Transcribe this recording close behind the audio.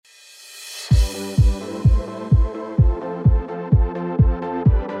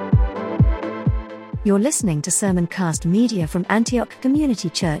You're listening to Sermoncast Media from Antioch Community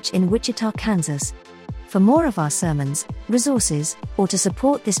Church in Wichita, Kansas. For more of our sermons, resources, or to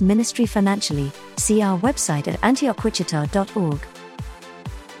support this ministry financially, see our website at antiochwichita.org.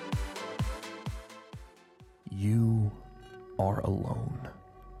 You are alone,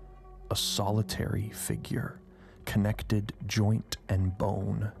 a solitary figure, connected joint and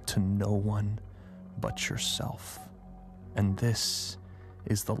bone to no one but yourself. And this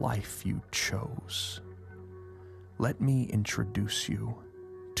is the life you chose. Let me introduce you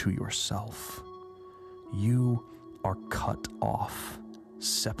to yourself. You are cut off,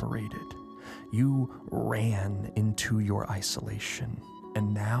 separated. You ran into your isolation,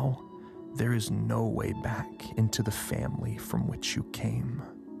 and now there is no way back into the family from which you came.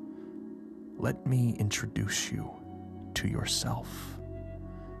 Let me introduce you to yourself.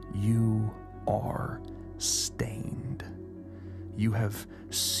 You are stained. You have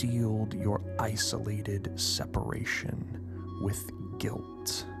sealed your isolated separation with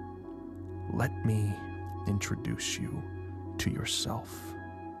guilt. Let me introduce you to yourself.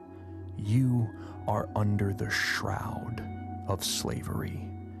 You are under the shroud of slavery.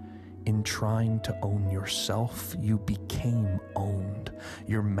 In trying to own yourself, you became owned.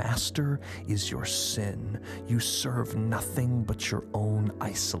 Your master is your sin. You serve nothing but your own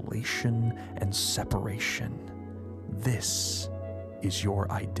isolation and separation. This is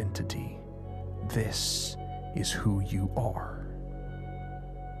your identity. This is who you are.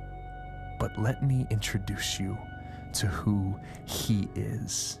 But let me introduce you to who He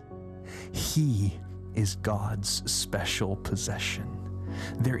is. He is God's special possession.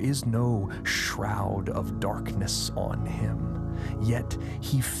 There is no shroud of darkness on Him, yet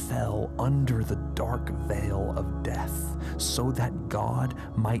He fell under the dark veil of death so that God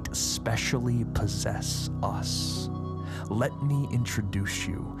might specially possess us. Let me introduce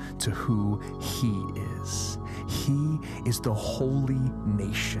you to who He is. He is the holy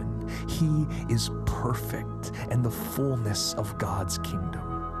nation. He is perfect and the fullness of God's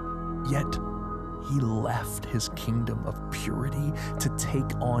kingdom. Yet He left His kingdom of purity to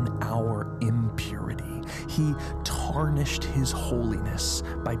take on our impurity. He tarnished His holiness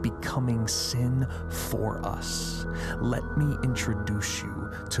by becoming sin for us. Let me introduce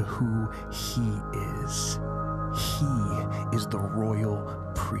you to who He is. He is the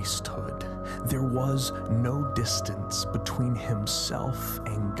royal priesthood. There was no distance between Himself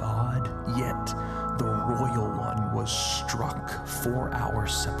and God, yet the royal one was struck for our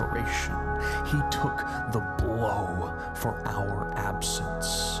separation. He took the blow for our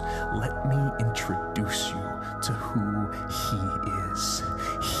absence. Let me introduce you to who He is.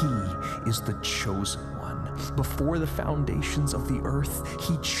 He is the chosen one. Before the foundations of the earth,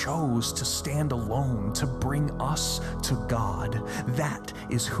 He chose to stand alone to bring us to God. That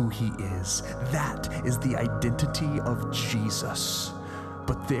is who He is. That is the identity of Jesus.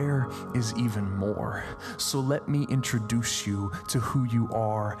 But there is even more. So let me introduce you to who you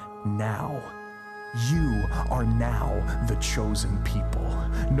are now. You are now the chosen people.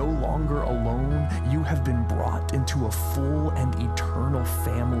 No longer alone, you have been brought into a full and eternal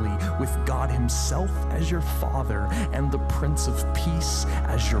family with God Himself as your Father and the Prince of Peace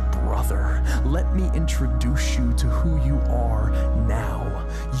as your brother. Let me introduce you to who you are now.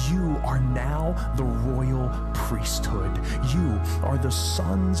 You are now the royal priesthood. You are the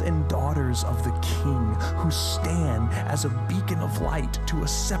sons and daughters of the King who stand as a beacon of light to a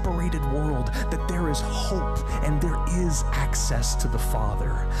separated world, that there is hope and there is access to the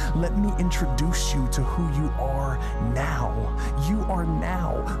Father. Let me introduce you to who you are now. You are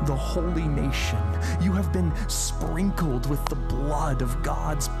now the holy nation. You have been sprinkled with the blood of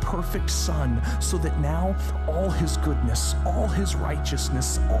God's perfect Son, so that now all His goodness, all His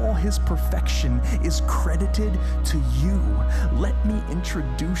righteousness, all His perfection is credited to you. Let me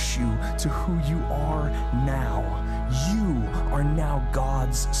introduce you to who you are now. You are now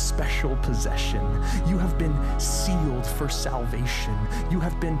God's special possession. You have been sealed for salvation. You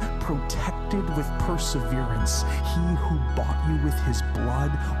have been protected with perseverance. He who bought you with His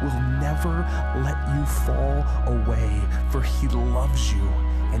blood will never let you fall away, for He loves you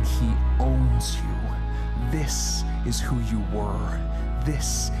and He owns you. This is who you were.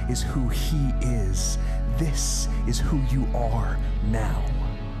 This is who He is. This is who you are now.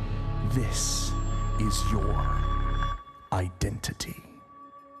 This is your identity.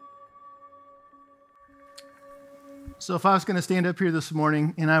 So if I was going to stand up here this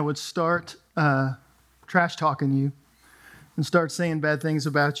morning and I would start trash talking you and start saying bad things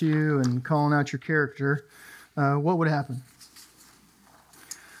about you and calling out your character, what would happen?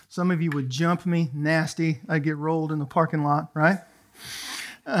 Some of you would jump me, nasty. I'd get rolled in the parking lot, right?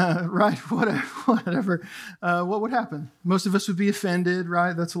 right? Whatever. What would happen? Most of us would be offended,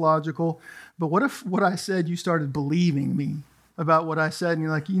 right? That's logical. But what if what I said, you started believing me about what I said, and you're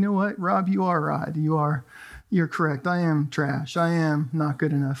like, you know what, Rob, you are right. You're correct. I am trash. I am not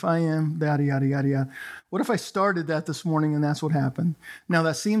good enough. I am yada, yada, yada, yada. What if I started that this morning and that's what happened? Now,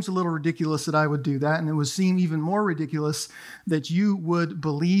 that seems a little ridiculous that I would do that, and it would seem even more ridiculous that you would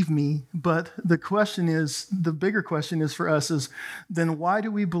believe me. But the bigger question is for us is, then why do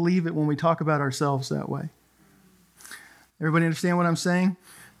we believe it when we talk about ourselves that way? Everybody understand what I'm saying?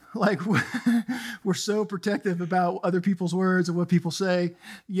 Like, we're so protective about other people's words and what people say.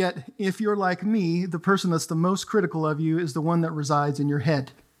 Yet, if you're like me, the person that's the most critical of you is the one that resides in your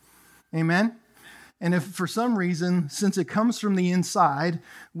head. Amen? And if for some reason, since it comes from the inside,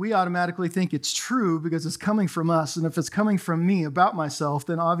 we automatically think it's true because it's coming from us. And if it's coming from me about myself,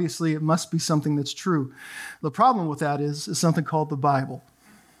 then obviously it must be something that's true. The problem with that is something called the Bible.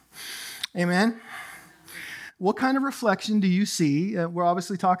 Amen? What kind of reflection do you see? We're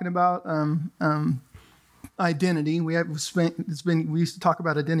obviously talking about identity. We used to talk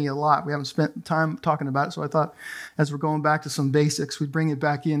about identity a lot. We haven't spent time talking about it. So I thought, as we're going back to some basics, we'd bring it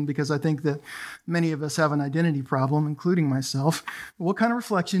back in because I think that many of us have an identity problem, including myself. What kind of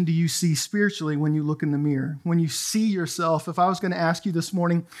reflection do you see spiritually when you look in the mirror? When you see yourself? If I was going to ask you this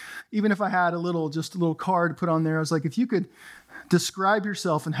morning, even if I had just a little card put on there, I was like, if you could describe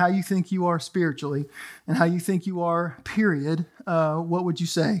yourself and how you think you are spiritually and how you think you are, period, what would you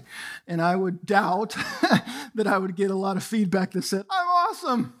say? And I would doubt that I would get a lot of feedback that said, I'm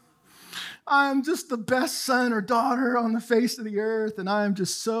awesome. I'm just the best son or daughter on the face of the earth, and I'm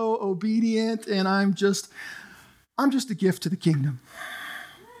just so obedient, and I'm just a gift to the kingdom.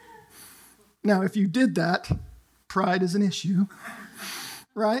 Now, if you did that, pride is an issue.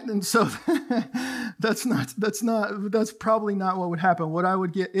 Right? And so that's probably not what would happen. What I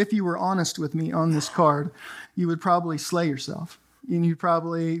would get, if you were honest with me on this card, you would probably slay yourself. And you'd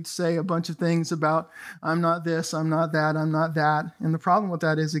probably say a bunch of things about, I'm not this, I'm not that, I'm not that. And the problem with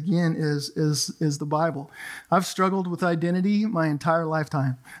that is, again, is the Bible. I've struggled with identity my entire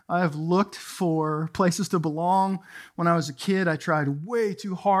lifetime. I have looked for places to belong. When I was a kid, I tried way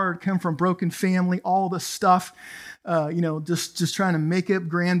too hard, come from a broken family, all this stuff. Just trying to make up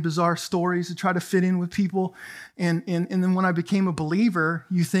grand, bizarre stories to try to fit in with people. And then when I became a believer,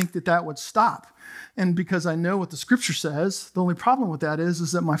 you think that would stop. And because I know what the Scripture says, the only problem with that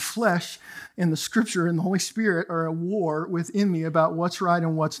is that my flesh and the Scripture and the Holy Spirit are at war within me about what's right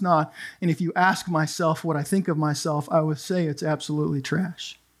and what's not. And if you ask myself what I think of myself, I would say it's absolutely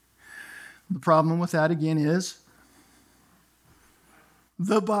trash. The problem with that, again, is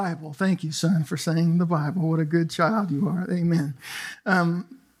the Bible. Thank you, son, for saying the Bible. What a good child you are. Amen.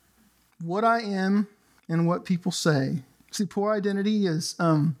 What I am and what people say. See, poor identity is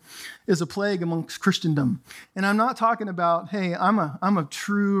a plague amongst Christendom. And I'm not talking about, hey, I'm a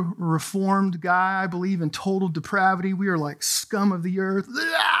true reformed guy. I believe in total depravity. We are like scum of the earth.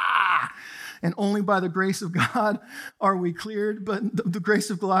 And only by the grace of God are we cleared. But the grace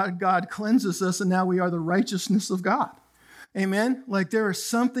of God cleanses us, and now we are the righteousness of God. Amen? Like, there is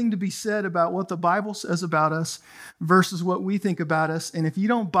something to be said about what the Bible says about us versus what we think about us. And if you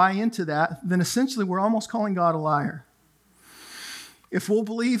don't buy into that, then essentially we're almost calling God a liar. If we'll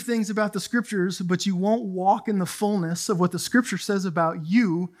believe things about the Scriptures, but you won't walk in the fullness of what the Scripture says about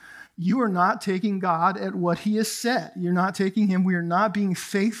you, you are not taking God at what He has said. You're not taking Him. We are not being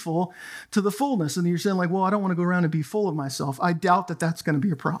faithful to the fullness. And you're saying like, well, I don't want to go around and be full of myself. I doubt that that's going to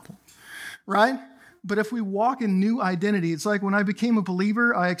be a problem, right? But if we walk in new identity, it's like when I became a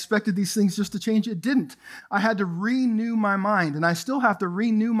believer, I expected these things just to change. It didn't. I had to renew my mind, and I still have to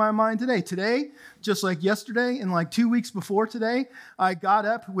renew my mind today. Today, just like yesterday and like 2 weeks before today, I got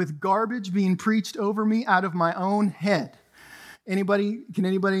up with garbage being preached over me out of my own head. Can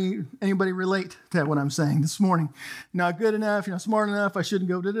anybody relate to what I'm saying this morning? Not good enough, you're not smart enough, I shouldn't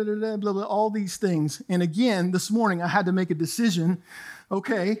go, blah, blah, all these things. And again, this morning, I had to make a decision.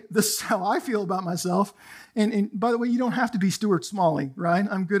 Okay, this is how I feel about myself. And by the way, you don't have to be Stuart Smalley, right?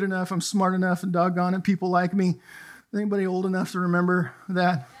 I'm good enough, I'm smart enough, and doggone it, people like me. Anybody old enough to remember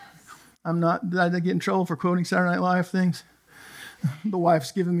that? Did I get in trouble for quoting Saturday Night Live things? The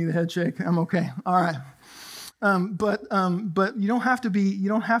wife's giving me the head shake. I'm okay. All right. But you don't have to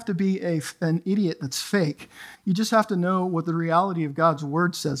be an idiot that's fake. You just have to know what the reality of God's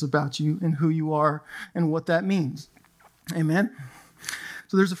word says about you and who you are and what that means. Amen.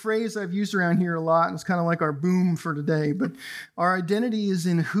 So there's a phrase I've used around here a lot, and it's kind of like our boom for today, but our identity is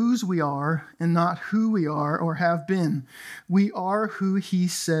in whose we are and not who we are or have been. We are who He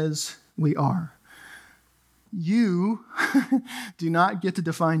says we are. You do not get to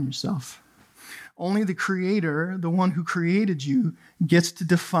define yourself. Only the Creator, the one who created you, gets to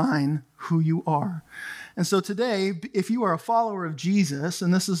define who you are. And so today, if you are a follower of Jesus,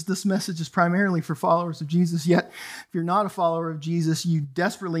 and this message is primarily for followers of Jesus, yet if you're not a follower of Jesus, you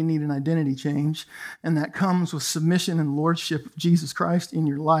desperately need an identity change, and that comes with submission and lordship of Jesus Christ in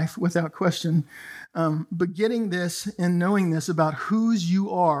your life without question. But getting this and knowing this about whose you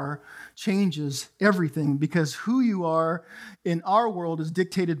are changes everything, because who you are in our world is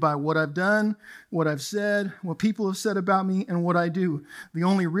dictated by what I've done, what I've said, what people have said about me, and what I do. The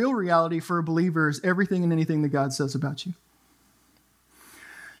only real reality for a believer is everything and anything that God says about you.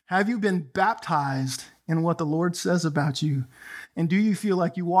 Have you been baptized in what the Lord says about you? And do you feel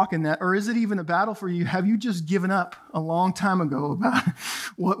like you walk in that? Or is it even a battle for you? Have you just given up a long time ago about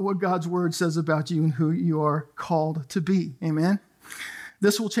what God's word says about you and who you are called to be? Amen?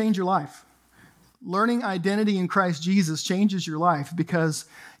 This will change your life. Learning identity in Christ Jesus changes your life, because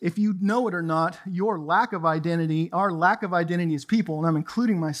if you know it or not, your lack of identity, our lack of identity as people, and I'm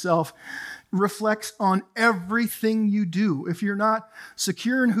including myself, reflects on everything you do. If you're not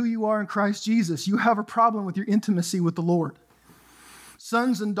secure in who you are in Christ Jesus, you have a problem with your intimacy with the Lord.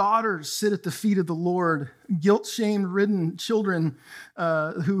 Sons and daughters sit at the feet of the Lord. Guilt, shame-ridden children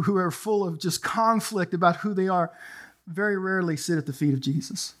who are full of just conflict about who they are very rarely sit at the feet of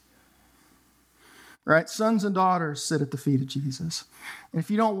Jesus. Right? Sons and daughters sit at the feet of Jesus. And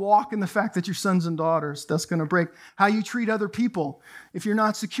if you don't walk in the fact that you're sons and daughters, that's going to break how you treat other people. If you're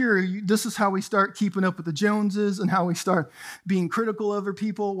not secure, this is how we start keeping up with the Joneses and how we start being critical of other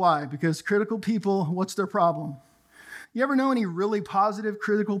people. Why? Because critical people, what's their problem? You ever know any really positive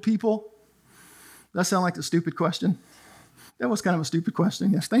critical people? That sound like a stupid question? That was kind of a stupid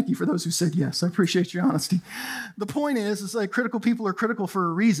question. Yes, thank you for those who said yes. I appreciate your honesty. The point is, it's like critical people are critical for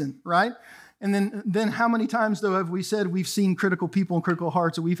a reason, right? And then how many times, though, have we said we've seen critical people and critical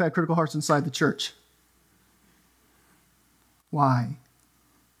hearts, or we've had critical hearts inside the church? Why?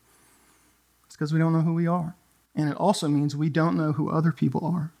 It's because we don't know who we are. And it also means we don't know who other people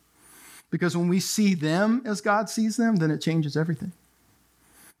are. Because when we see them as God sees them, then it changes everything.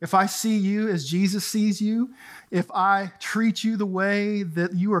 If I see you as Jesus sees you, if I treat you the way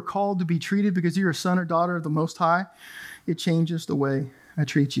that you are called to be treated because you're a son or daughter of the Most High, it changes the way I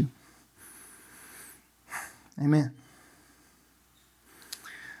treat you. Amen.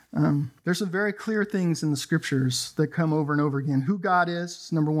 There's some very clear things in the scriptures that come over and over again. Who God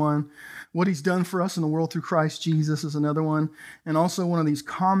is, number one. What he's done for us in the world through Christ Jesus is another one. And also one of these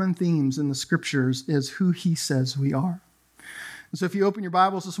common themes in the scriptures is who he says we are. And so if you open your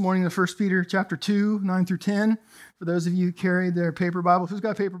Bibles this morning to 1 Peter chapter 2, 9 through 10, for those of you who carry their paper Bibles, who's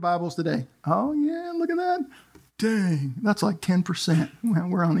got paper Bibles today? Oh yeah, look at that. Dang, that's like 10%. Well,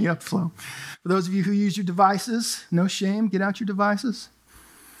 we're on the upflow. For those of you who use your devices, no shame, get out your devices.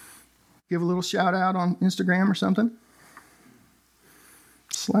 Give a little shout out on Instagram or something.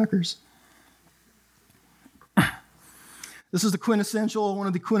 Slackers. This is one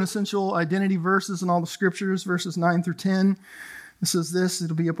of the quintessential identity verses in all the scriptures, verses 9 through 10. It says this,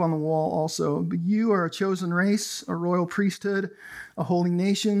 it'll be up on the wall also. But you are a chosen race, a royal priesthood, a holy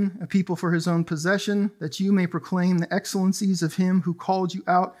nation, a people for his own possession, that you may proclaim the excellencies of him who called you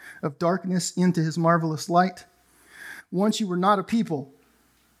out of darkness into his marvelous light. Once you were not a people,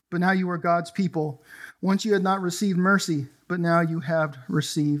 but now you are God's people. Once you had not received mercy, but now you have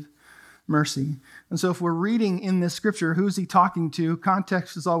received mercy. And so if we're reading in this scripture, who's he talking to?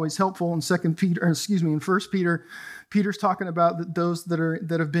 Context is always helpful. In 1 Peter, Peter's talking about those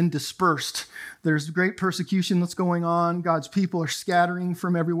that have been dispersed. There's great persecution that's going on. God's people are scattering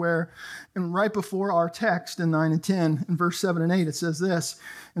from everywhere. And right before our text in 9 and 10, in verse 7 and 8, it says this.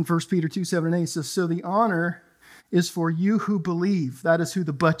 In 1 Peter 2, 7 and 8, it says, so the honor is for you who believe. That is who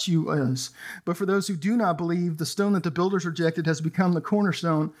the but you is. But for those who do not believe, the stone that the builders rejected has become the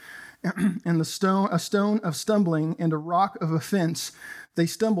cornerstone, and a stone of stumbling and a rock of offense. They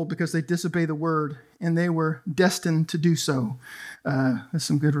stumbled because they disobeyed the word, and they were destined to do so. That's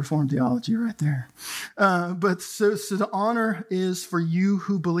some good Reformed theology right there. But so the honor is for you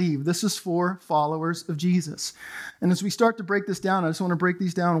who believe. This is for followers of Jesus. And as we start to break this down, I just want to break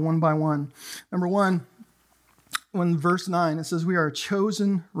these down one by one. Number one, when verse 9, it says we are a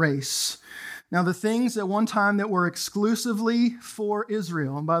chosen race. Now, the things at one time that were exclusively for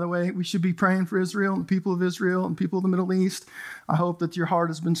Israel, and by the way, we should be praying for Israel and the people of Israel and people of the Middle East. I hope that your heart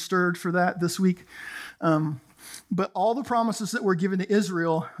has been stirred for that this week. But all the promises that were given to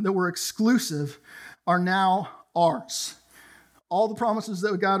Israel that were exclusive are now ours. All the promises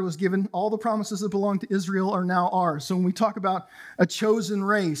that God was given, all the promises that belong to Israel are now ours. So when we talk about a chosen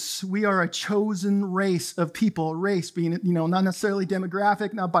race, we are a chosen race of people. Race being, not necessarily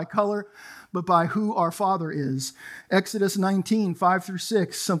demographic, not by color, but by who our Father is. Exodus 19,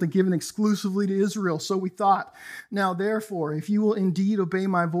 5-6, something given exclusively to Israel. So we thought, now therefore, if you will indeed obey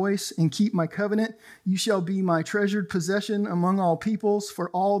my voice and keep my covenant, you shall be my treasured possession among all peoples, for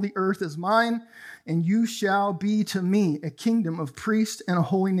all the earth is mine, and you shall be to me a kingdom of priests and a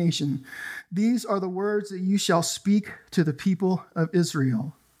holy nation. These are the words that you shall speak to the people of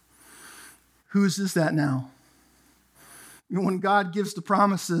Israel. Whose is that now? When God gives the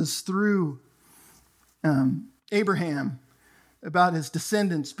promises through Abraham about his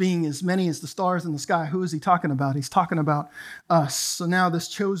descendants being as many as the stars in the sky, who is he talking about? He's talking about us. So now this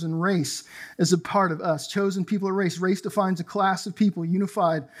chosen race is a part of us. Chosen people are race. Race defines a class of people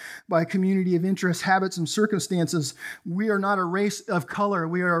unified by a community of interests, habits, and circumstances. We are not a race of color.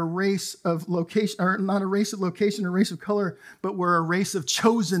 We are a race of location, or not a race of location, or race of color, but we're a race of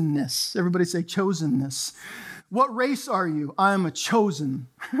chosenness. Everybody say chosenness. What race are you? I am a chosen.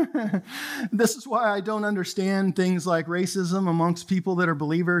 This is why I don't understand things like racism amongst people that are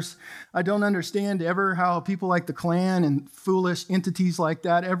believers. I don't understand ever how people like the Klan and foolish entities like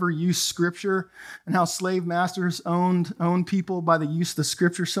that ever use Scripture, and how slave masters owned people by the use of the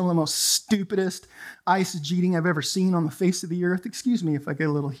Scripture. Some of the most stupidest eisegeting I've ever seen on the face of the earth. Excuse me if I get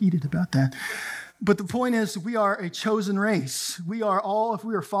a little heated about that. But the point is, we are a chosen race. We are all, if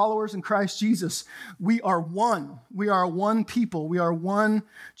we are followers in Christ Jesus, we are one. We are one people. We are one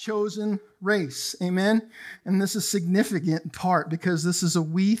chosen race. Amen? And this is significant in part because this is a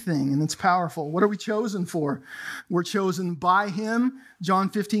we thing and it's powerful. What are we chosen for? We're chosen by Him. John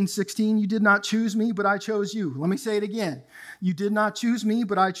 15:16, you did not choose me, but I chose you. Let me say it again. You did not choose me,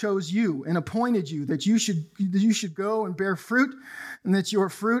 but I chose you and appointed you that you should go and bear fruit, and that your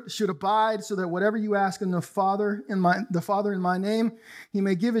fruit should abide, so that whatever you ask in the Father in my name, He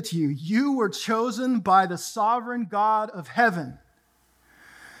may give it to you. You were chosen by the sovereign God of heaven.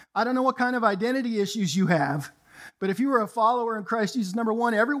 I don't know what kind of identity issues you have, but if you are a follower in Christ Jesus, number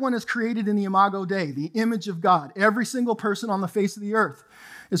one, everyone is created in the Imago Dei, the image of God. Every single person on the face of the earth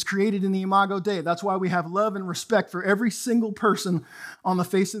is created in the Imago Dei. That's why we have love and respect for every single person on the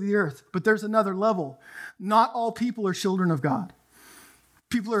face of the earth. But there's another level. Not all people are children of God.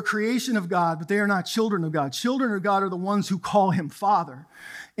 People are creation of God, but they are not children of God. Children of God are the ones who call Him Father.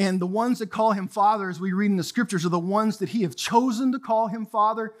 And the ones that call Him Father, as we read in the Scriptures, are the ones that He have chosen to call Him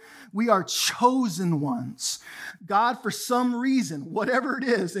Father. We are chosen ones. God, for some reason, whatever it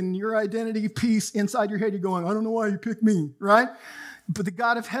is, in your identity piece inside your head, you're going, I don't know why you picked me, right? But the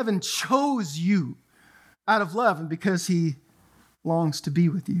God of heaven chose you out of love, and because He longs to be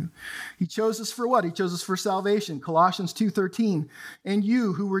with you. He chose us for what? He chose us for salvation. Colossians 2:13. And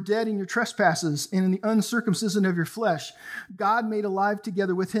you who were dead in your trespasses and in the uncircumcision of your flesh, God made alive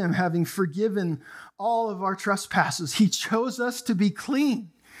together with Him, having forgiven all of our trespasses. He chose us to be clean.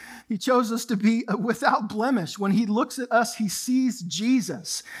 He chose us to be without blemish. When He looks at us, He sees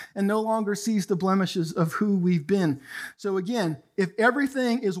Jesus and no longer sees the blemishes of who we've been. So again, if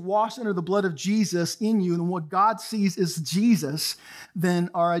everything is washed under the blood of Jesus in you and what God sees is Jesus, then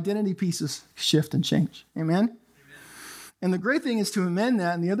our identity pieces shift and change. Amen? Amen. And the great thing is to amend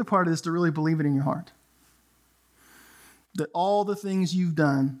that, and the other part is to really believe it in your heart. That all the things you've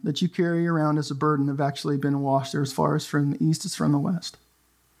done that you carry around as a burden have actually been washed there as far as from the east as from the west.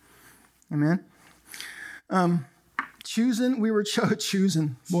 Amen. Chosen, we were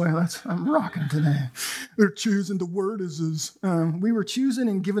chosen. Boy, I'm rocking today. We're chosen. The word is. We were chosen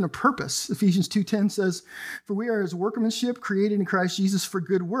and given a purpose. Ephesians 2:10 says, for we are His workmanship, created in Christ Jesus for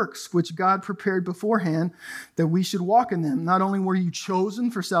good works, which God prepared beforehand that we should walk in them. Not only were you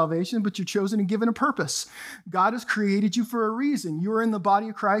chosen for salvation, but you're chosen and given a purpose. God has created you for a reason. You are in the body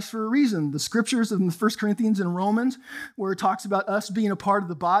of Christ for a reason. The scriptures in 1 Corinthians and Romans, where it talks about us being a part of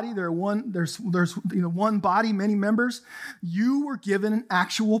the body, there's one body, many members. You were given an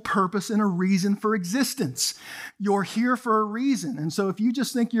actual purpose and a reason for existence. You're here for a reason. And so if you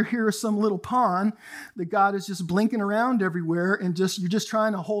just think you're here as some little pawn, that God is just blinking around everywhere and you're just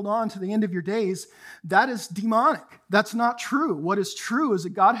trying to hold on to the end of your days, that is demonic. That's not true. What is true is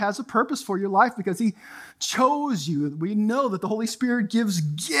that God has a purpose for your life because He chose you. We know that the Holy Spirit gives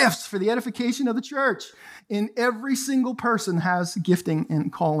gifts for the edification of the church. And every single person has gifting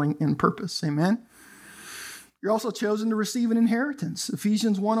and calling and purpose. Amen? You're also chosen to receive an inheritance.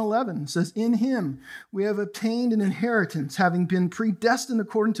 Ephesians 1:11 says, in Him we have obtained an inheritance, having been predestined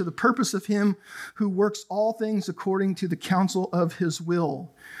according to the purpose of Him who works all things according to the counsel of His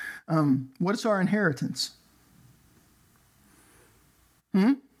will. What is our inheritance?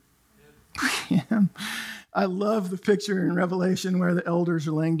 Him. I love the picture in Revelation where the elders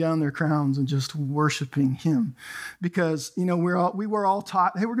are laying down their crowns and just worshiping him. Because, we were all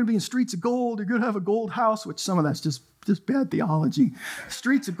taught, hey, we're going to be in streets of gold. You're going to have a gold house, which some of that's just bad theology.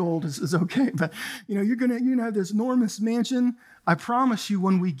 Streets of gold is okay. But, you're going to have this enormous mansion. I promise you,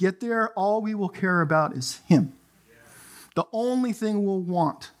 when we get there, all we will care about is him. The only thing we'll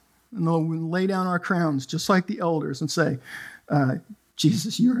want, and we'll lay down our crowns just like the elders and say,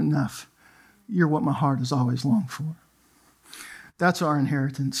 Jesus, you're enough. You're what my heart has always longed for. That's our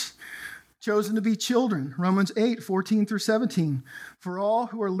inheritance. Chosen to be children. Romans 8:14 through 17. For all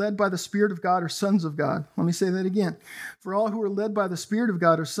who are led by the Spirit of God are sons of God. Let me say that again. For all who are led by the Spirit of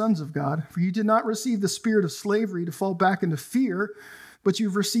God are sons of God. For you did not receive the spirit of slavery to fall back into fear, but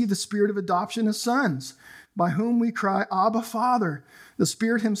you've received the spirit of adoption as sons, by whom we cry, Abba, Father. The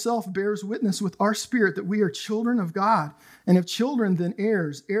Spirit himself bears witness with our spirit that we are children of God. And if children, then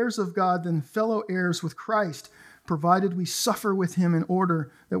heirs, heirs of God, then fellow heirs with Christ, provided we suffer with him in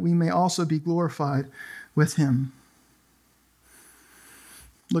order that we may also be glorified with him.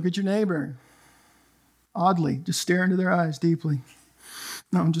 Look at your neighbor. Oddly, just stare into their eyes deeply.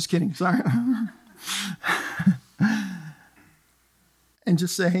 No, I'm just kidding. Sorry. And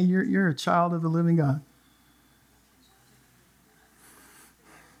just say, hey, you're a child of the living God.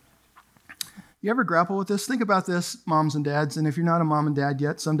 You ever grapple with this? Think about this, moms and dads. And if you're not a mom and dad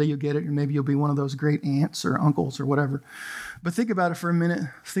yet, someday you'll get it, or maybe you'll be one of those great aunts or uncles or whatever. But think about it for a minute.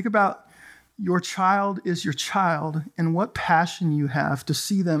 Think about your child is your child and what passion you have to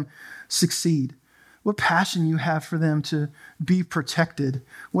see them succeed. What passion you have for them to be protected.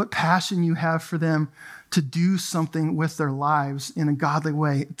 What passion you have for them to do something with their lives in a godly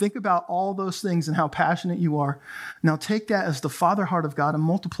way. Think about all those things and how passionate you are. Now take that as the Father heart of God and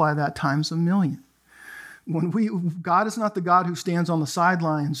multiply that times 1,000,000. God is not the God who stands on the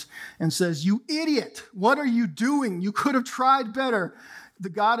sidelines and says, you idiot, what are you doing? You could have tried better.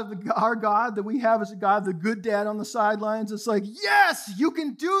 Our God that we have is a God, the good dad on the sidelines. It's like, yes, you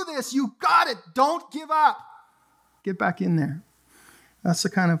can do this. You got it. Don't give up. Get back in there. That's the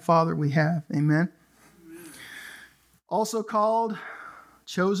kind of Father we have. Amen. Also called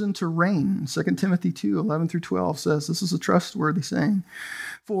chosen to reign. 2 Timothy 2:11 through 12 says, this is a trustworthy saying.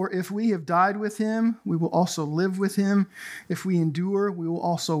 For if we have died with him, we will also live with him. If we endure, we will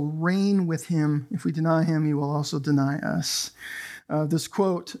also reign with him. If we deny him, he will also deny us. This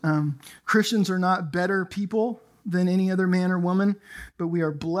quote, Christians are not better people than any other man or woman, but we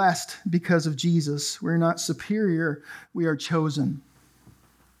are blessed because of Jesus. We're not superior, we are chosen.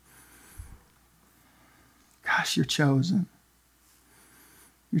 Gosh, you're chosen.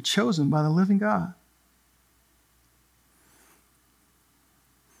 You're chosen by the living God.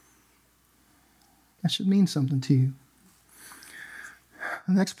 That should mean something to you.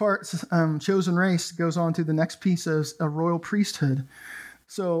 The next part, chosen race, goes on to the next piece of a royal priesthood.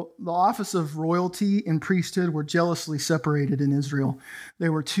 So the office of royalty and priesthood were jealously separated in Israel. They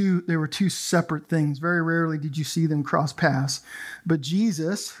were two separate things. Very rarely did you see them cross paths. But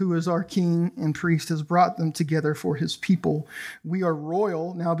Jesus, who is our king and priest, has brought them together for his people. We are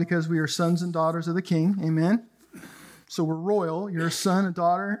royal now because we are sons and daughters of the king. Amen. So we're royal. You're a son, a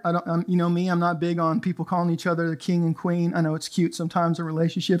daughter. You know me, I'm not big on people calling each other the king and queen. I know it's cute sometimes in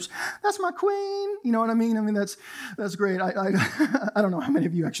relationships. That's my queen. You know what I mean? I mean, that's great. I don't know how many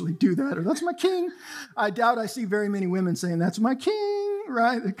of you actually do that, or that's my king. I doubt I see very many women saying, that's my king,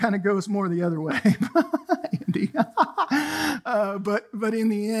 right? It kind of goes more the other way. Andy. But in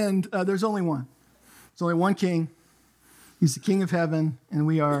the end, there's only one. There's only one king. He's the king of heaven, and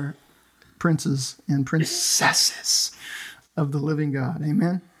we are princes and princesses of the living God.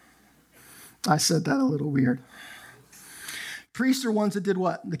 Amen? I said that a little weird. Priests are ones that did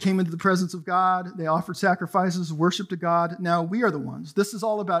what? They came into the presence of God. They offered sacrifices, worship to God. Now we are the ones. This is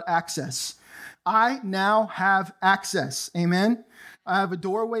all about access. I now have access. Amen? I have a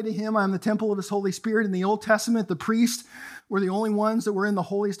doorway to him. I'm the temple of his Holy Spirit. In the Old Testament, the priests were the only ones that were in the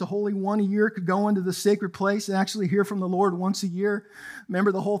holiest of holy one a year, could go into the sacred place and actually hear from the Lord once a year.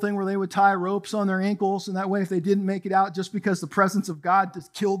 Remember the whole thing where they would tie ropes on their ankles, and that way if they didn't make it out just because the presence of God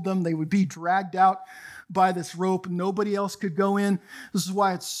just killed them, they would be dragged out by this rope. Nobody else could go in. This is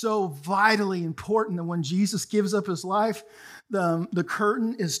why it's so vitally important that when Jesus gives up his life, the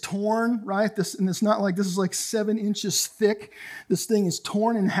curtain is torn, right? And it's not like this is like 7 inches thick. This thing is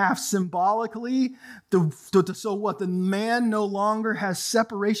torn in half symbolically. So what? The man no longer has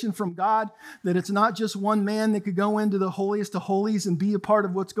separation from God, that it's not just one man that could go into the holiest of holies and be a part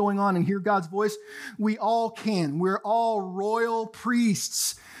of what's going on and hear God's voice. We all can. We're all royal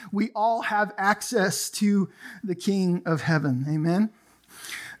priests. We all have access to the King of Heaven. Amen?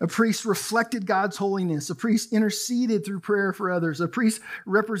 A priest reflected God's holiness. A priest interceded through prayer for others. A priest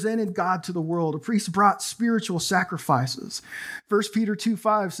represented God to the world. A priest brought spiritual sacrifices. 1 Peter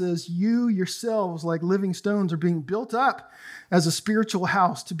 2:5 says, you yourselves, like living stones, are being built up as a spiritual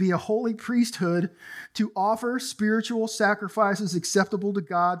house to be a holy priesthood, to offer spiritual sacrifices acceptable to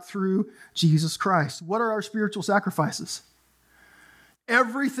God through Jesus Christ. What are our spiritual sacrifices?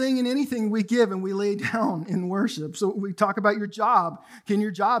 Everything and anything we give and we lay down in worship. So we talk about your job. Can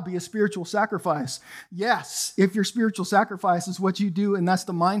your job be a spiritual sacrifice? Yes, if your spiritual sacrifice is what you do and that's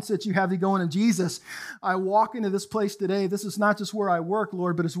the mindset you have to go into Jesus. I walk into this place today. This is not just where I work,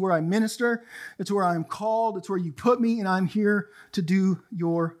 Lord, but it's where I minister. It's where I'm called. It's where you put me, and I'm here to do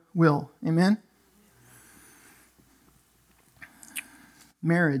your will. Amen?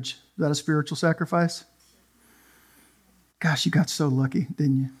 Marriage, is that a spiritual sacrifice? Gosh, you got so lucky,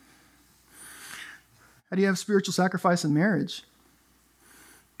 didn't you? How do you have spiritual sacrifice in marriage?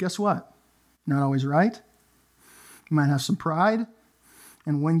 Guess what? Not always right. You might have some pride.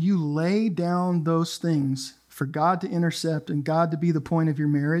 And when you lay down those things for God to intercept and God to be the point of your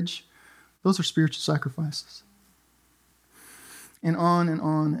marriage, those are spiritual sacrifices. And on and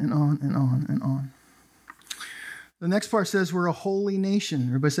on and on and on and on. The next part says we're a holy nation.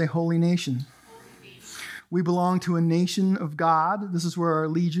 Everybody say holy nation. We belong to a nation of God. This is where our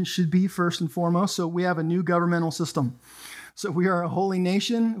allegiance should be first and foremost. So we have a new governmental system. So we are a holy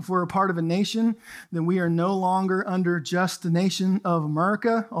nation. If we're a part of a nation, then we are no longer under just the nation of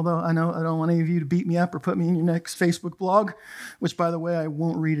America. Although I know I don't want any of you to beat me up or put me in your next Facebook blog, which, by the way, I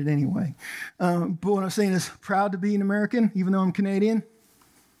won't read it anyway. But what I'm saying is proud to be an American, even though I'm Canadian.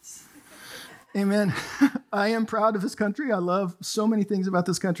 Amen. I am proud of this country. I love so many things about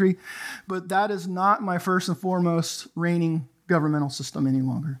this country, but that is not my first and foremost reigning governmental system any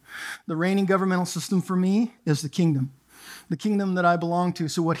longer. The reigning governmental system for me is the kingdom that I belong to.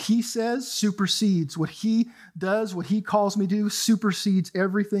 So what he says supersedes. What he does, what he calls me to do, supersedes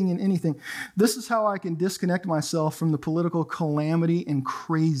everything and anything. This is how I can disconnect myself from the political calamity and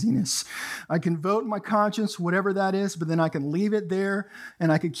craziness. I can vote my conscience, whatever that is, but then I can leave it there and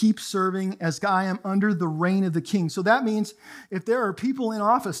I can keep serving as I am under the reign of the king. So that means if there are people in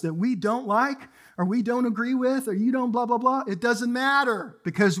office that we don't like, or we don't agree with, or you don't blah, blah, blah, it doesn't matter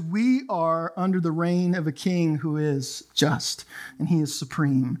because we are under the reign of a king who is just and he is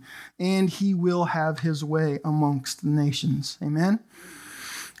supreme and he will have his way amongst the nations. Amen?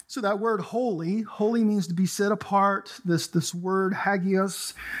 So that word holy means to be set apart. This word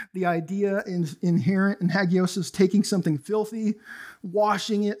hagios, the idea inherent in hagios is taking something filthy,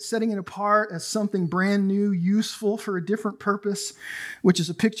 washing it, setting it apart as something brand new, useful for a different purpose, which is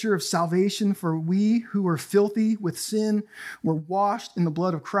a picture of salvation for we who are filthy with sin were washed in the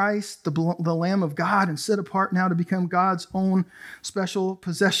blood of Christ, the Lamb of God, and set apart now to become God's own special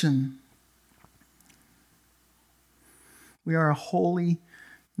possession. We are a holy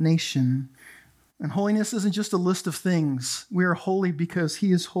nation. And holiness isn't just a list of things. We are holy because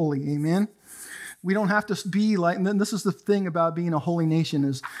he is holy. Amen? We don't have to be like, and this is the thing about being a holy nation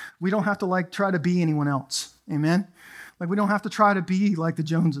is we don't have to try to be anyone else. Amen? We don't have to try to be like the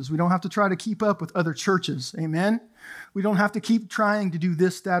Joneses. We don't have to try to keep up with other churches. Amen? We don't have to keep trying to do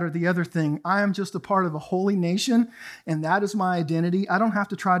this, that, or the other thing. I am just a part of a holy nation, and that is my identity. I don't have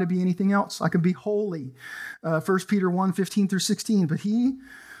to try to be anything else. I can be holy. 1 Peter 1:15-16. But he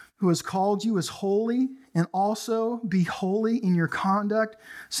who has called you is holy, and also be holy in your conduct,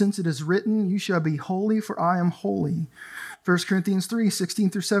 since it is written, you shall be holy, for I am holy. 1 Corinthians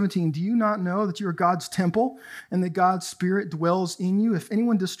 3:16-17. Do you not know that you are God's temple and that God's Spirit dwells in you? If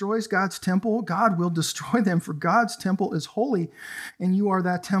anyone destroys God's temple, God will destroy them, for God's temple is holy, and you are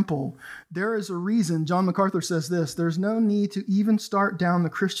that temple. There is a reason, John MacArthur says this, there's no need to even start down the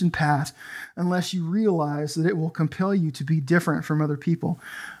Christian path unless you realize that it will compel you to be different from other people.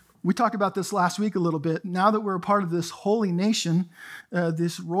 We talked about this last week a little bit. Now that we're a part of this holy nation,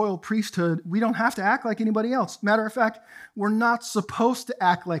 this royal priesthood, we don't have to act like anybody else. Matter of fact, we're not supposed to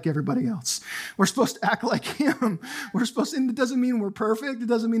act like everybody else. We're supposed to act like him. And it doesn't mean we're perfect. It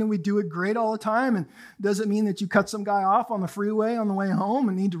doesn't mean that we do it great all the time. And it doesn't mean that you cut some guy off on the freeway on the way home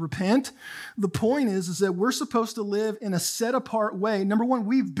and need to repent. The point is that we're supposed to live in a set apart way. Number one,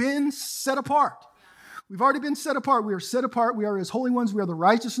 we've been set apart. We've already been set apart. We are set apart. We are his holy ones. We are the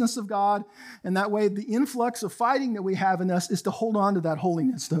righteousness of God. And that way, the influx of fighting that we have in us is to hold on to that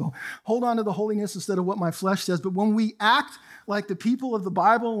holiness, though. Hold on to the holiness instead of what my flesh says. But when we act like the people of the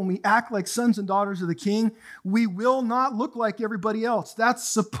Bible, when we act like sons and daughters of the King, we will not look like everybody else. That's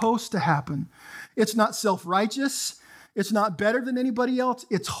supposed to happen. It's not self-righteous. It's not better than anybody else.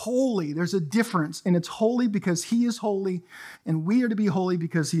 It's holy. There's a difference. And it's holy because he is holy, and we are to be holy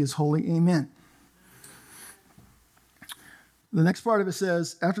because he is holy. Amen. The next part of it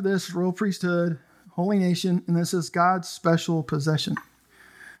says, after this, royal priesthood, holy nation, and this is God's special possession.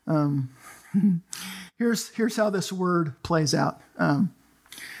 Here's how this word plays out.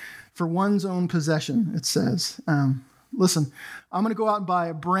 For one's own possession, it says, listen, I'm going to go out and buy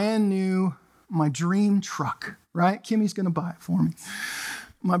a brand new, my dream truck, right? Kimmy's going to buy it for me.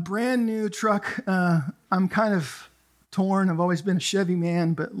 My brand new truck, I'm kind of torn. I've always been a Chevy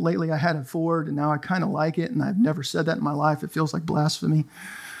man, but lately I had a Ford, and now I kind of like it, and I've never said that in my life. It feels like blasphemy.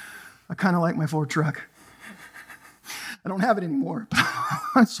 I kind of like my Ford truck. I don't have it anymore.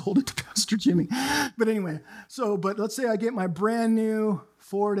 I sold it to Pastor Jimmy. But anyway, but let's say I get my brand new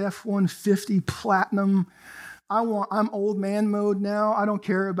Ford F-150 Platinum. I'm old man mode now. I don't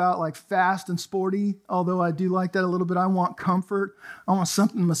care about like fast and sporty, although I do like that a little bit. I want comfort. I want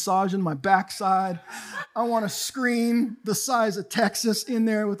something massaging my backside. I want a screen the size of Texas in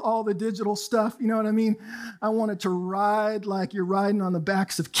there with all the digital stuff. You know what I mean? I want it to ride like you're riding on the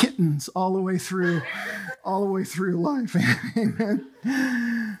backs of kittens all the way through life.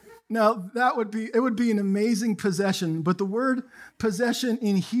 Amen. Now, it would be an amazing possession, but the word possession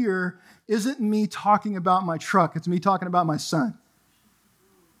in here isn't me talking about my truck. It's me talking about my son.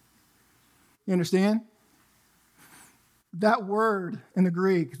 You understand? That word in the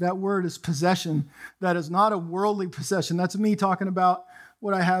Greek, that word is possession. That is not a worldly possession. That's me talking about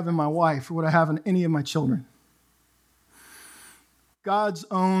what I have in my wife or what I have in any of my children. God's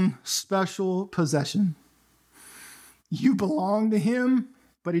own special possession. You belong to him,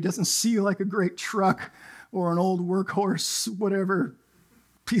 but he doesn't see you like a great truck or an old workhorse, whatever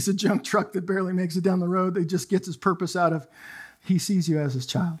piece of junk truck that barely makes it down the road. That just gets his purpose out of, he sees you as his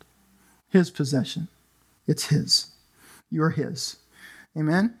child, his possession. It's his. You're his.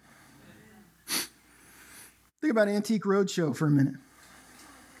 Amen? Think about Antique Roadshow for a minute.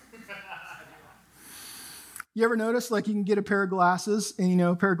 You ever notice, like, you can get a pair of glasses, and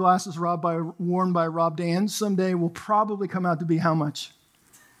a pair of glasses worn by Rob Dan someday will probably come out to be how much?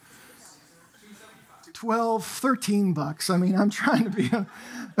 $12, $13. I mean, I'm trying to be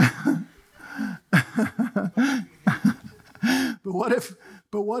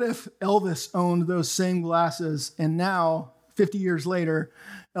But what if Elvis owned those same glasses, and now 50 years later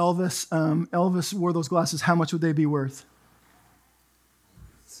Elvis wore those glasses? How much would they be worth?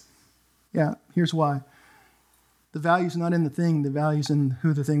 Yeah, here's why. The value's not in the thing, the value's in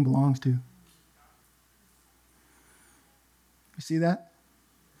who the thing belongs to. You see that?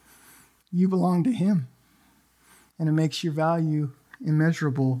 You belong to him. And it makes your value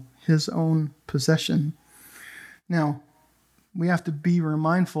immeasurable, his own possession. Now, I have to be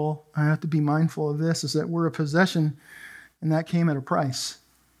mindful of this, is that we're a possession, and that came at a price,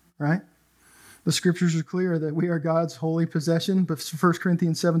 right? The scriptures are clear that we are God's holy possession, but 1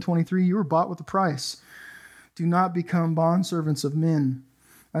 Corinthians 7:23, you were bought with a price. Do not become bondservants of men.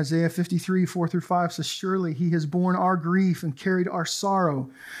 Isaiah 53, 4-5 says, surely he has borne our grief and carried our sorrow.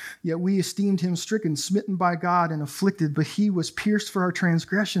 Yet we esteemed him stricken, smitten by God, and afflicted. But he was pierced for our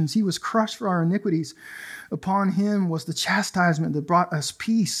transgressions. He was crushed for our iniquities. Upon him was the chastisement that brought us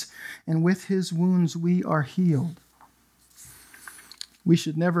peace, and with his wounds we are healed. We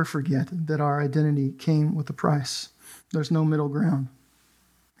should never forget that our identity came with a price. There's no middle ground.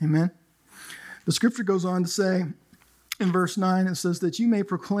 Amen? The scripture goes on to say, in verse 9, it says that you may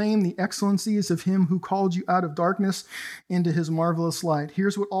proclaim the excellencies of him who called you out of darkness into his marvelous light.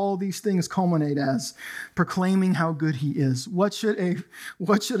 Here's what all these things culminate as: proclaiming how good he is. What should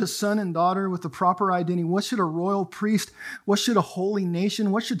a son and daughter with the proper identity, what should a royal priest, what should a holy nation,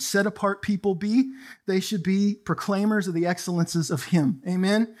 what should set apart people be? They should be proclaimers of the excellences of him.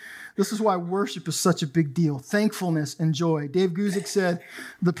 Amen? This is why worship is such a big deal. Thankfulness and joy. Dave Guzik said,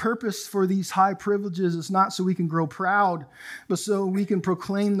 the purpose for these high privileges is not so we can grow proud, but so we can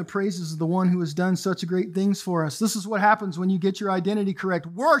proclaim the praises of the one who has done such great things for us. This is what happens when you get your identity correct.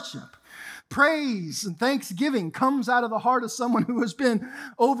 Worship, praise, and thanksgiving comes out of the heart of someone who has been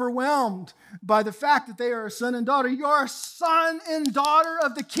overwhelmed by the fact that they are a son and daughter. You are a son and daughter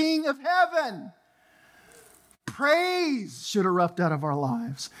of the King of heaven. Praise should erupt out of our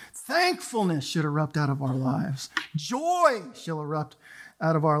lives. Thankfulness should erupt out of our lives. Joy shall erupt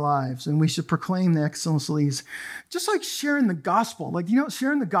out of our lives. And we should proclaim the excellencies, just like sharing the gospel. Like,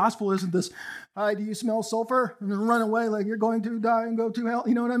 sharing the gospel isn't this, hi, do you smell sulfur? And then run away like you're going to die and go to hell.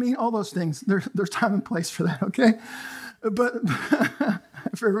 You know what I mean? All those things. There's time and place for that, okay? But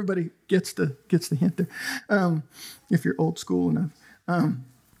if everybody gets the hint there, if you're old school enough.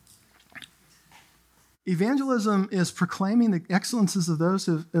 Evangelism is proclaiming the excellences of those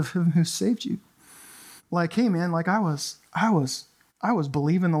of him who saved you. Like, hey man, like I was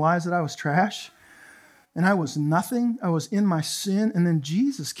believing the lies that I was trash and I was nothing. I was in my sin. And then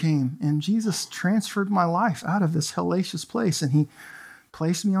Jesus came and Jesus transferred my life out of this hellacious place and he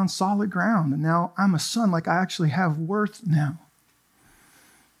placed me on solid ground. And now I'm a son. Like I actually have worth now.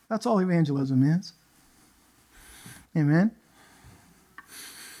 That's all evangelism is. Amen.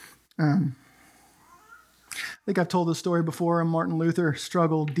 I think I've told this story before. Martin Luther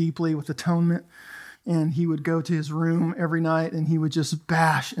struggled deeply with atonement, and he would go to his room every night and he would just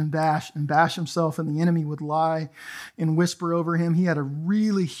bash and bash and bash himself, and the enemy would lie and whisper over him. He had a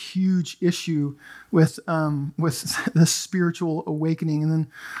really huge issue with this spiritual awakening. And then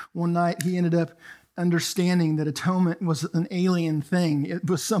one night he ended up understanding that atonement was an alien thing. It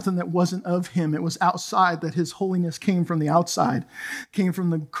was something that wasn't of him. It was outside, that his holiness came from the outside, came from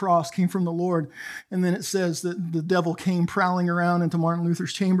the cross, came from the Lord. And then it says that the devil came prowling around into Martin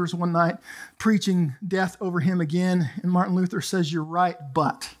Luther's chambers one night, preaching death over him again. And Martin Luther says, "You're right,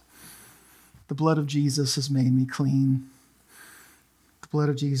 but the blood of Jesus has made me clean. The blood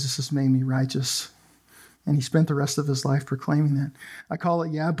of Jesus has made me righteous." And he spent the rest of his life proclaiming that. I call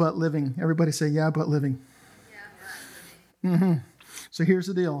it yeah, but living. Everybody say yeah, but living. Yeah, but living. So here's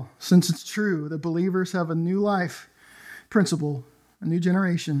the deal. Since it's true that believers have a new life principle, a new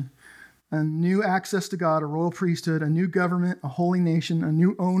generation, a new access to God, a royal priesthood, a new government, a holy nation, a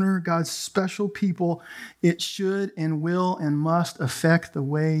new owner, God's special people, it should and will and must affect the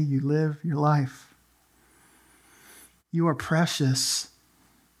way you live your life. You are precious.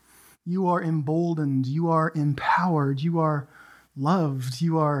 You are emboldened. You are empowered. You are loved.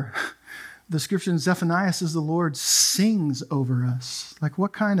 You are, the scripture in Zephaniah says the Lord sings over us. Like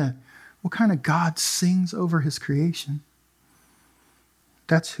what kind of God sings over his creation?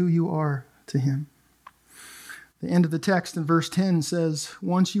 That's who you are to him. The end of the text in verse 10 says,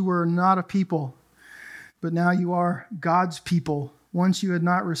 "Once you were not a people, but now you are God's people. Once you had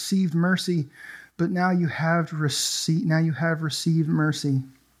not received mercy, but now you have received mercy."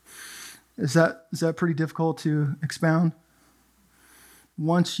 Is that pretty difficult to expound?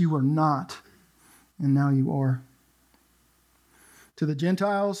 Once you were not, and now you are. To the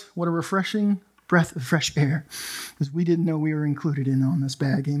Gentiles, what a refreshing breath of fresh air, because we didn't know we were included in on this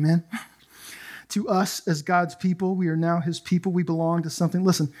bag, amen? To us as God's people, we are now his people. We belong to something.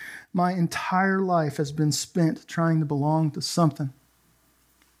 Listen, my entire life has been spent trying to belong to something.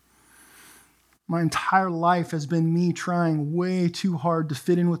 My entire life has been me trying way too hard to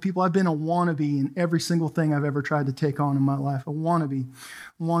fit in with people. I've been a wannabe in every single thing I've ever tried to take on in my life. A wannabe.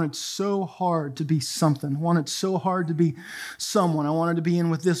 I wanted so hard to be something. I wanted so hard to be someone. I wanted to be in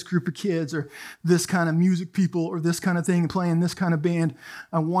with this group of kids or this kind of music people or this kind of thing, playing this kind of band.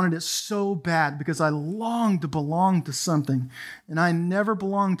 I wanted it so bad because I longed to belong to something. And I never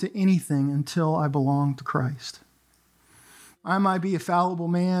belonged to anything until I belonged to Christ. I might be a fallible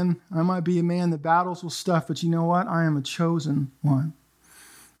man. I might be a man that battles with stuff, but you know what? I am a chosen one.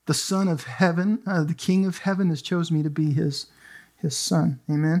 The Son of Heaven, the King of Heaven has chosen me to be his son.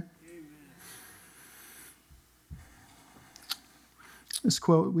 Amen? Amen. This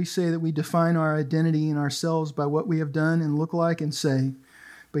quote, we say that we define our identity in ourselves by what we have done and look like and say.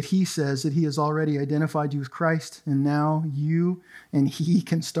 But he says that he has already identified you with Christ, and now you and he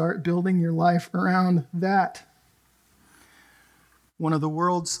can start building your life around that. One of the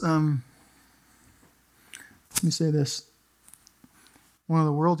world's, let me say this. One of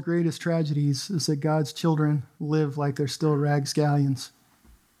the world's greatest tragedies is that God's children live like they're still ragscallions,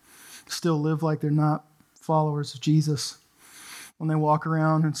 still live like they're not followers of Jesus. When they walk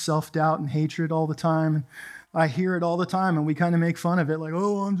around in self-doubt and hatred all the time, and I hear it all the time, and we kind of make fun of it, like,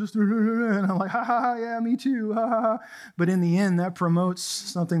 "Oh, I'm just," and I'm like, "Ha ha ha, yeah, me too, ha ha ha." But in the end, that promotes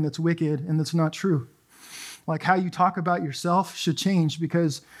something that's wicked and that's not true. Like how you talk about yourself should change,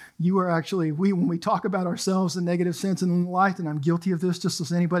 because you are actually, when we talk about ourselves in negative sense and in light, and I'm guilty of this just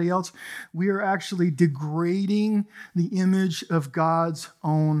as anybody else, we are actually degrading the image of God's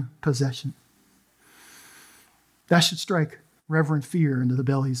own possession. That should strike reverent fear into the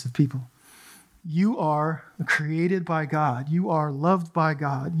bellies of people. You are created by God. You are loved by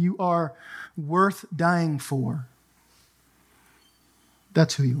God. You are worth dying for.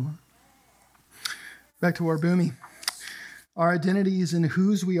 That's who you are. Back to our Boomy. Our identity is in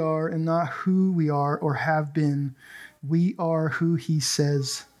whose we are and not who we are or have been. We are who he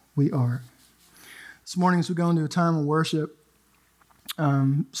says we are. This morning as we go into a time of worship,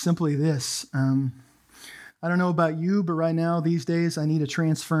 simply this. I don't know about you, but right now, these days, I need a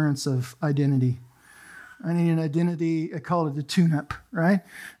transference of identity. I need an identity, I call it a tune-up, right?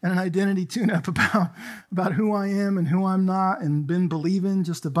 And an identity tune-up about who I am and who I'm not, and been believing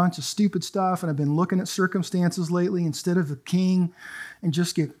just a bunch of stupid stuff, and I've been looking at circumstances lately instead of the king, and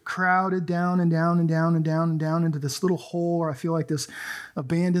just get crowded down and down and down and down and down into this little hole where I feel like this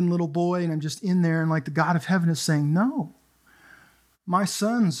abandoned little boy, and I'm just in there, and like the God of heaven is saying, no, my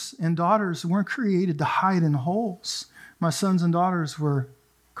sons and daughters weren't created to hide in holes. My sons and daughters were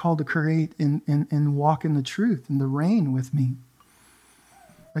called to create and walk in the truth and to reign with me.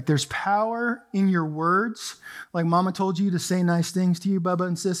 Like there's power in your words. Like mama told you to say nice things to you, Bubba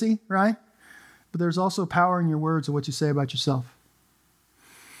and Sissy, right? But there's also power in your words of what you say about yourself.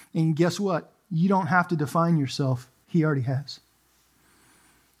 And guess what? You don't have to define yourself. He already has.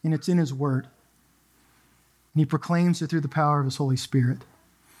 And it's in his word. And he proclaims it through the power of his Holy Spirit.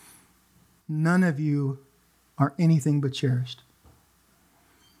 None of you are anything but cherished.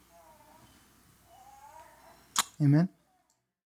 Amen.